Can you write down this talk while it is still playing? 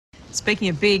Speaking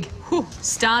of big,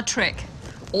 Star Trek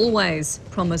always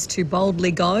promised to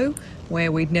boldly go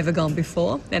where we'd never gone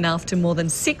before. And after more than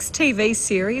 6 TV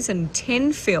series and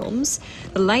 10 films,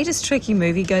 the latest Trekkie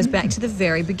movie goes back to the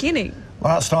very beginning.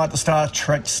 Last night, the Star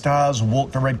Trek stars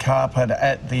walked the red carpet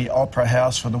at the Opera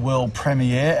House for the world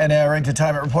premiere, and our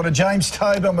entertainment reporter James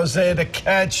Tobin was there to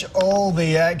catch all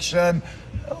the action.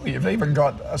 Oh, you've even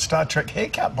got a Star Trek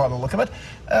haircut by the look of it.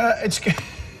 It's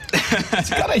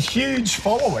got a huge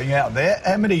following out there.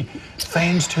 How many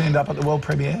fans turned up at the world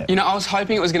premiere? You know, I was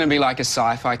hoping it was going to be like a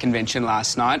sci-fi convention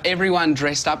last night. Everyone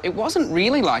dressed up. It wasn't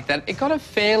really like that. It got a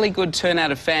fairly good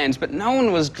turnout of fans, but no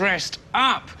one was dressed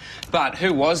up. But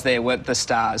who was there were the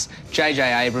stars. J.J.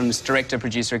 Abrams, director,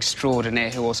 producer extraordinaire,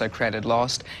 who also created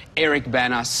Lost. Eric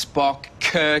Bana, Spock,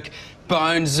 Kirk,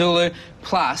 Bones, Zulu,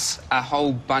 plus a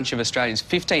whole bunch of Australians.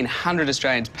 1,500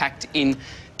 Australians packed in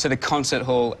to the concert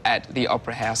hall at the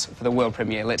Opera House for the world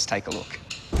premiere. Let's take a look.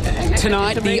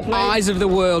 Tonight, the eyes of the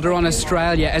world are on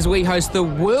Australia as we host the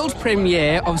world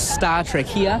premiere of Star Trek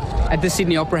here at the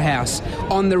Sydney Opera House.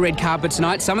 On the red carpet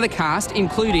tonight, some of the cast,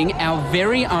 including our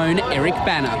very own Eric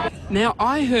Bana. Now,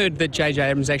 I heard that J.J.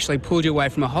 Abrams actually pulled you away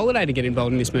from a holiday to get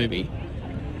involved in this movie.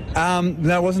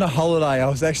 No, it wasn't a holiday. I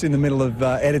was actually in the middle of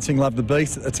editing Love the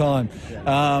Beast at the time,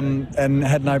 and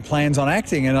had no plans on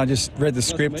acting, and I just read the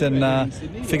script and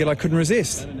figured I couldn't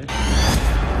resist.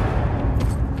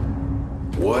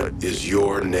 What is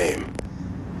your name?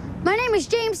 My name is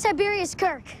James Tiberius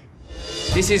Kirk.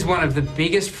 This is one of the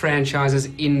biggest franchises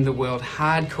in the world.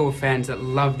 Hardcore fans that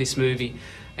love this movie.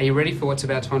 Are you ready for what's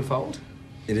about to unfold?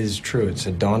 It is true. It's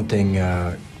a daunting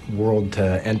world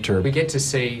to enter. We get to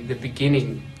see the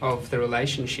beginning of the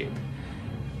relationship.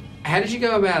 How did you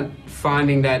go about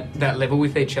finding that level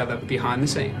with each other behind the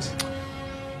scenes?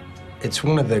 It's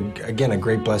one of the, again, a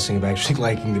great blessing of actually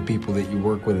liking the people that you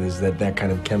work with is that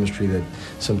kind of chemistry that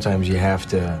sometimes you have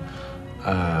to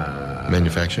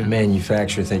manufacture.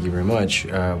 Thank you very much.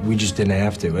 We just didn't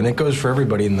have to, and it goes for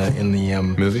everybody in the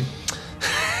movie.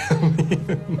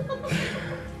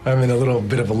 I'm in a little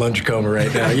bit of a lunch coma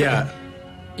right now. Yeah.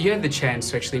 You had the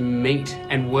chance to actually meet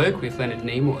and work with Leonard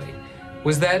Nimoy.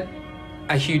 Was that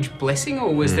a huge blessing,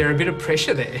 or was there a bit of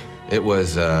pressure there? It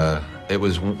was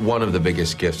one of the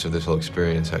biggest gifts of this whole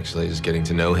experience, actually, is getting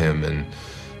to know him and,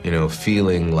 you know,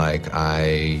 feeling like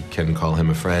I can call him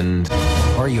a friend.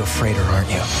 Are you afraid or aren't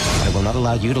you? I will not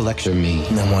allow you to lecture me.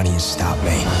 Then why do you stop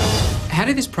me? How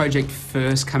did this project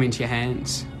first come into your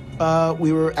hands?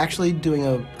 We were actually doing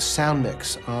a sound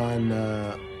mix on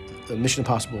Mission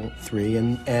Impossible 3,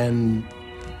 and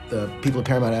the people at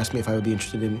Paramount asked me if I would be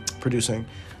interested in producing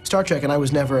Star Trek, and I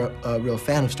was never a real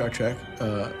fan of Star Trek,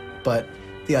 but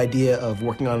the idea of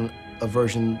working on a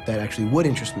version that actually would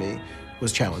interest me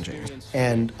was challenging.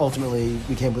 And ultimately,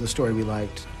 we came up with a story we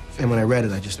liked, and when I read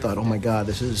it, I just thought, oh my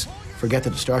God, forget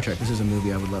that it's Star Trek, this is a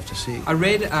movie I would love to see. I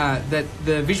read that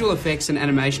the visual effects and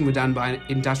animation were done by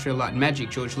Industrial Light and Magic,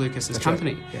 George Lucas's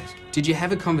company. Right. Yes. Did you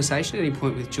have a conversation at any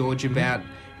point with George about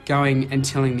going and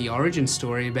telling the origin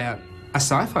story about a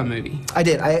sci-fi movie? I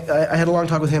did. I had a long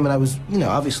talk with him, and I was, you know,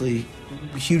 obviously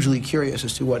hugely curious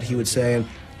as to what he would say, and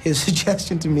his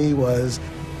suggestion to me was,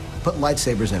 put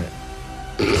lightsabers in it.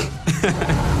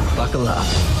 Buckle up.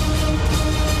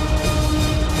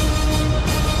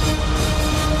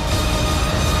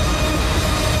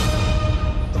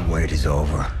 The wait is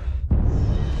over.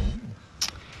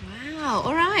 Wow,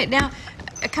 all right. Now,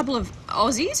 a couple of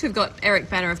Aussies. We've got Eric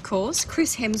Bana, of course.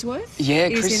 Chris Hemsworth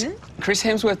is in it. Chris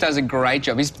Hemsworth does a great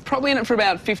job. He's probably in it for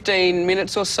about 15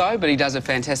 minutes or so, but he does a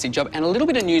fantastic job. And a little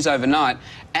bit of news overnight.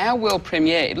 Our world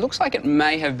premiere, it looks like it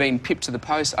may have been pipped to the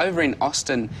post over in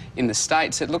Austin in the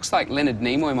States. It looks like Leonard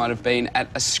Nimoy might have been at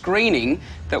a screening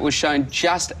that was shown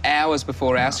just hours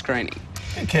before our screening.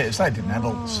 Who cares? They didn't have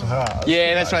all the stars.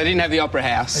 Yeah, that's right. They didn't have the Opera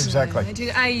House. Exactly. They did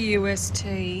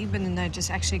AUST, but then they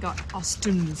just actually got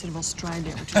Austin instead of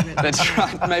Australia, which is really That's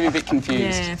right. Maybe a bit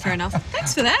confused. Yeah, fair enough.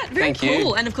 Thanks for that. Very Thank cool.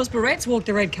 you. And of course, Barrett's walked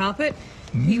the red carpet.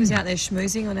 He was out there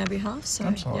schmoozing on our behalf, so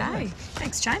Absolutely. yay.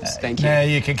 Thanks, James. Thank you. Now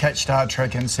you can catch Star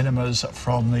Trek in cinemas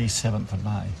from the 7th of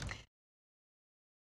May.